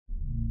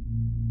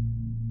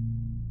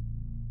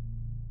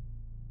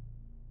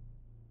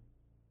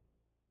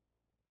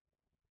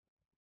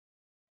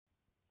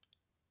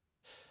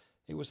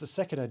It was the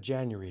 2nd of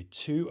January,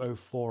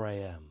 2:04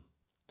 a.m.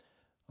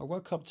 I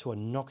woke up to a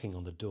knocking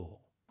on the door.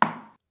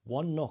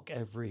 One knock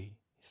every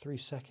 3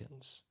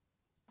 seconds.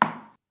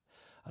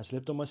 I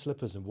slipped on my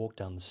slippers and walked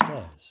down the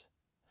stairs.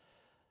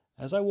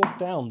 As I walked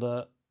down,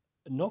 the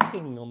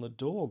knocking on the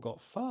door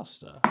got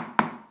faster,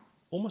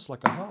 almost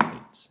like a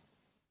heartbeat.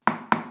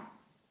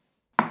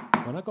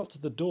 When I got to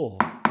the door,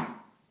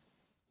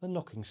 the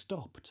knocking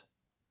stopped.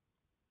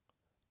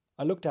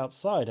 I looked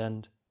outside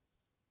and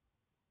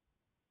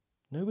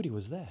nobody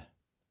was there.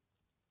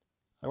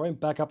 I went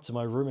back up to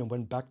my room and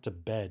went back to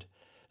bed,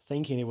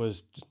 thinking it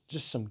was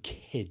just some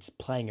kids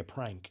playing a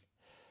prank.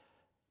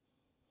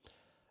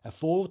 At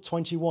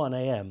 4:21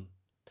 a.m.,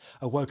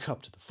 I woke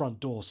up to the front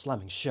door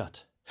slamming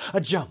shut.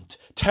 I jumped,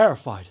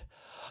 terrified.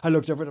 I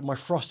looked over at my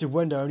frosted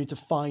window only to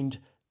find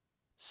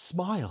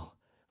 "Smile"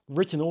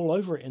 written all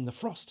over it in the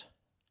frost.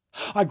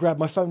 I grabbed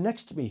my phone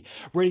next to me,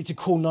 ready to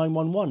call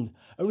 911,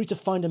 only to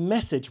find a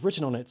message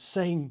written on it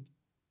saying,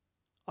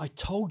 "I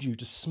told you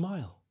to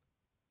smile."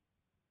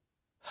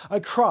 I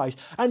cried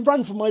and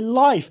ran for my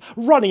life,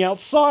 running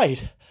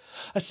outside.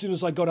 As soon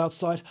as I got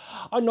outside,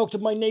 I knocked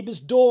at my neighbour's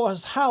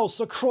door's house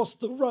across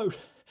the road.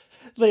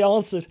 They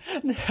answered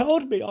and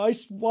held me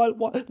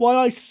while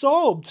I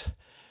sobbed.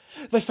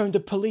 They phoned the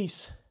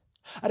police.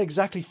 At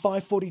exactly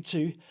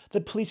 5:42,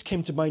 the police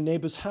came to my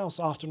neighbour's house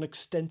after an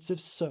extensive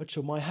search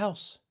of my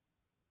house.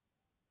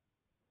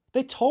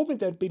 They told me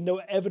there'd be no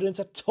evidence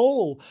at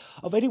all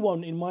of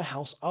anyone in my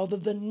house other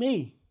than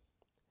me.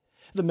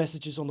 The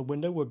messages on the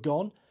window were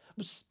gone,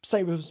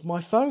 same as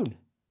my phone.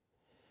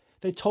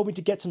 They told me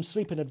to get some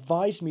sleep and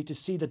advised me to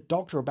see the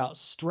doctor about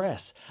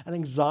stress and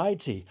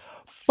anxiety.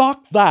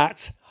 Fuck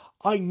that!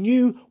 I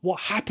knew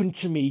what happened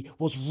to me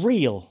was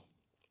real.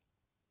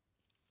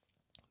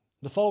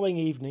 The following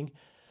evening,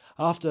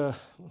 after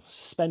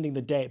spending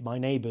the day at my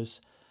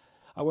neighbour's,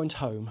 I went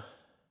home.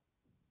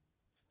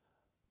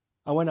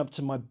 I went up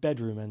to my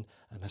bedroom and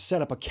I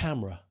set up a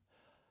camera.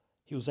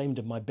 It was aimed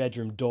at my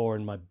bedroom door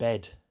and my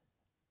bed.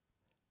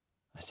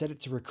 I set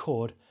it to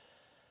record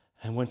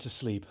and went to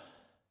sleep.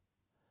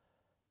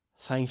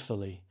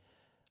 Thankfully,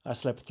 I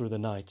slept through the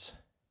night.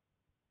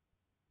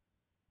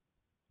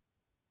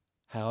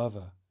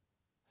 However,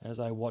 as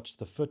I watched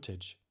the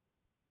footage,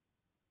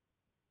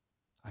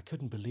 I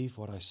couldn't believe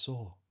what I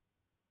saw.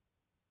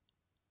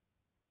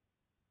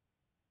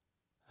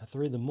 At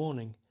 3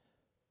 a.m,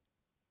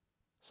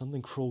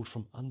 something crawled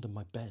from under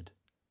my bed.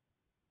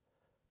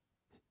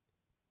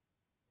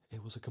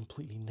 It was a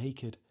completely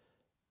naked,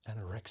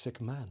 anorexic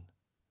man.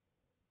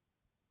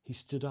 He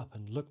stood up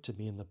and looked at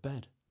me in the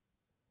bed.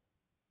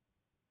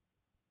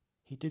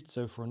 He did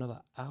so for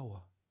another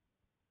hour,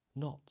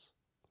 not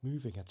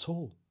moving at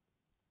all.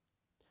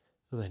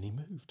 Then he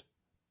moved.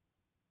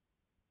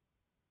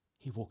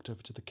 He walked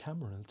over to the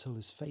camera until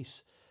his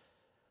face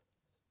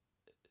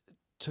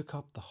took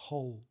up the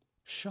whole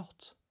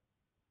shot.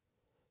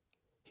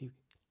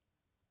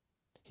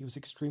 He was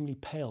extremely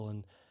pale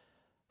and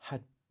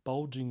had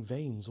bulging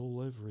veins all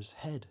over his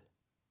head.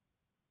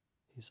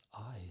 His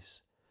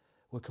eyes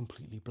were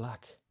completely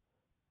black,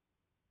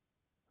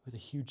 with a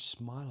huge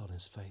smile on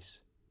his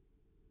face.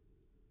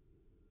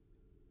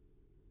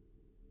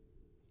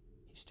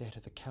 He stared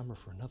at the camera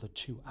for another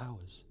 2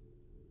 hours.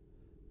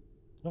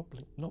 Not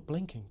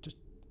blinking, just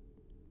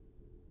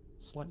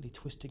slightly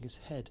twisting his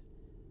head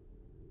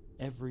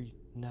every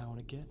now and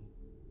again.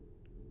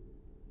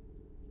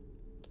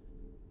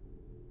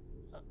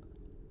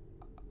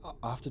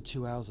 After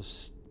 2 hours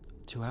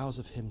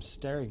of him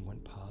staring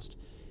went past,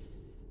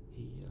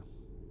 he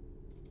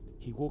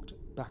walked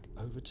back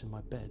over to my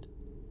bed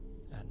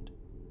and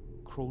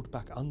crawled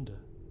back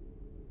under.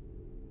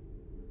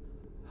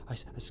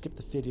 I skipped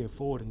the video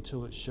forward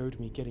until it showed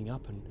me getting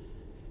up and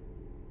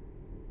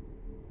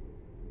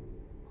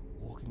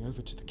walking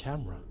over to the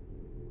camera.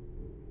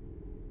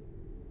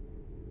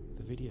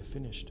 The video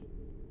finished.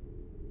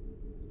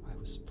 I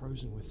was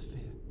frozen with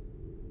fear.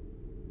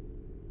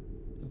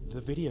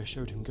 The video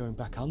showed him going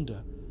back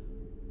under,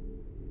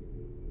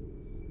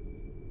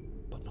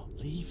 but not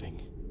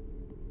leaving.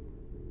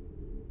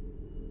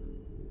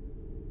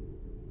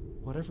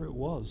 Whatever it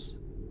was,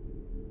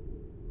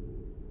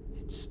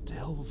 it's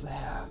still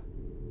there.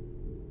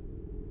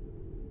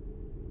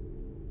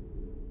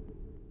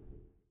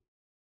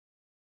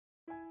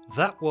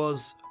 That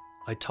was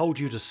I Told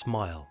You to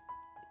Smile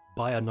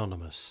by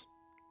Anonymous.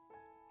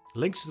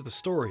 Links to the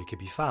story can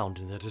be found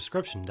in the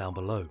description down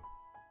below.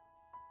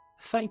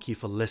 Thank you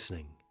for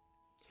listening.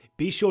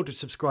 Be sure to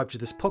subscribe to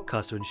this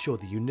podcast to ensure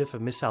that you never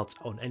miss out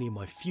on any of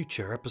my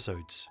future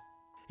episodes.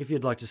 If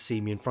you'd like to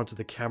see me in front of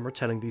the camera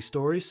telling these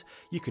stories,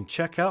 you can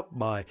check out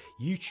my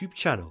YouTube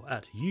channel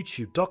at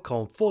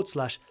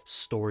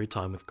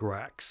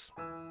youtube.com/storytimewithgrax.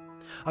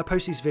 I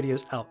post these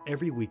videos out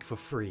every week for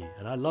free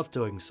and I love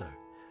doing so.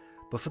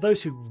 But for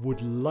those who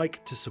would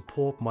like to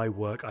support my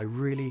work, I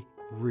really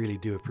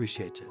do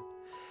appreciate it.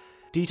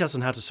 Details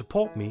on how to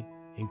support me,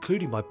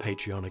 including my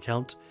Patreon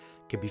account,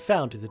 can be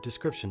found in the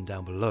description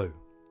down below.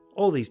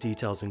 All these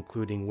details,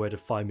 including where to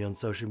find me on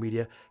social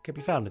media, can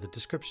be found in the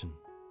description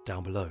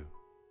down below.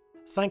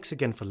 Thanks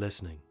again for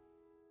listening,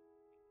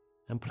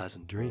 and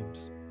pleasant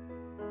dreams.